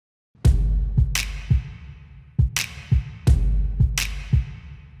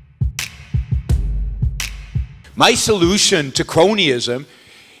My solution to cronyism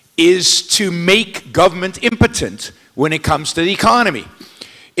is to make government impotent when it comes to the economy.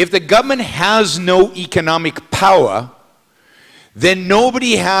 If the government has no economic power, then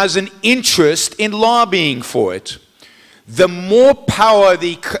nobody has an interest in lobbying for it. The more power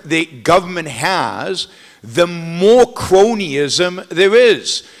the government has, the more cronyism there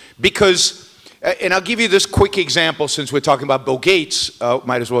is. Because, and I'll give you this quick example since we're talking about Bill Gates,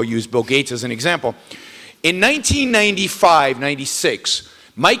 might as well use Bill Gates as an example. In 1995-96,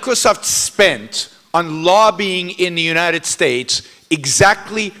 Microsoft spent on lobbying in the United States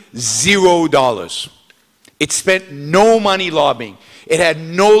exactly $0. It spent no money lobbying. It had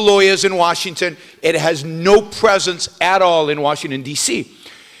no lawyers in Washington. It has no presence at all in Washington, D.C.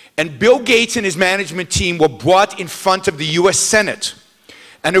 And Bill Gates and his management team were brought in front of the U.S. Senate.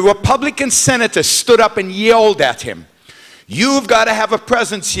 And a Republican senator stood up and yelled at him, "You've got to have a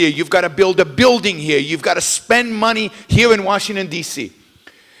presence here. You've got to build a building here. You've got to spend money here in Washington, D.C."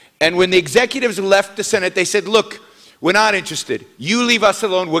 And when the executives left the Senate, they said, "Look, we're not interested. You leave us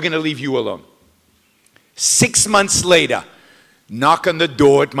alone. We're going to leave you alone." 6 months later, knock on the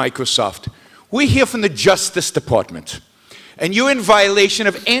door at Microsoft. "We're here from the Justice Department, and you're in violation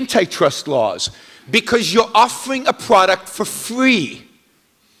of antitrust laws because you're offering a product for free."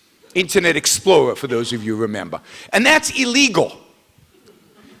 Internet Explorer, for those of you who remember. And that's illegal.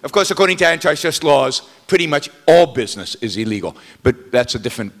 Of course, according to antitrust laws, pretty much all business is illegal. But that's a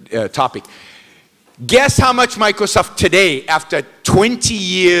different topic. Guess how much Microsoft today, after 20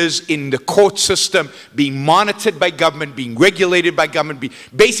 years in the court system, being monitored by government, being regulated by government,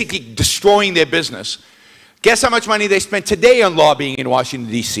 basically destroying their business, guess how much money they spend today on lobbying in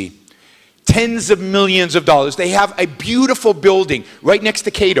Washington, D.C.? Tens of millions of dollars. They have a beautiful building right next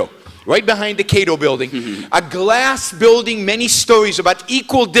to Cato, right behind the Cato building. A glass building, many stories, about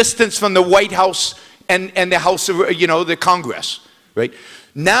equal distance from the White House and the House of, you know, the Congress, right?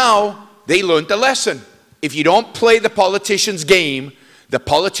 Now, they learned the lesson. If you don't play the politician's game, the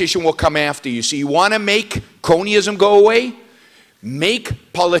politician will come after you. So you want to make cronyism go away?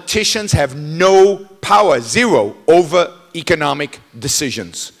 Make politicians have no power, zero, over economic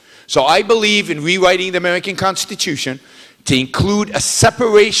decisions. So I believe in rewriting the American Constitution to include a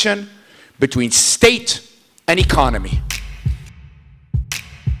separation between state and economy.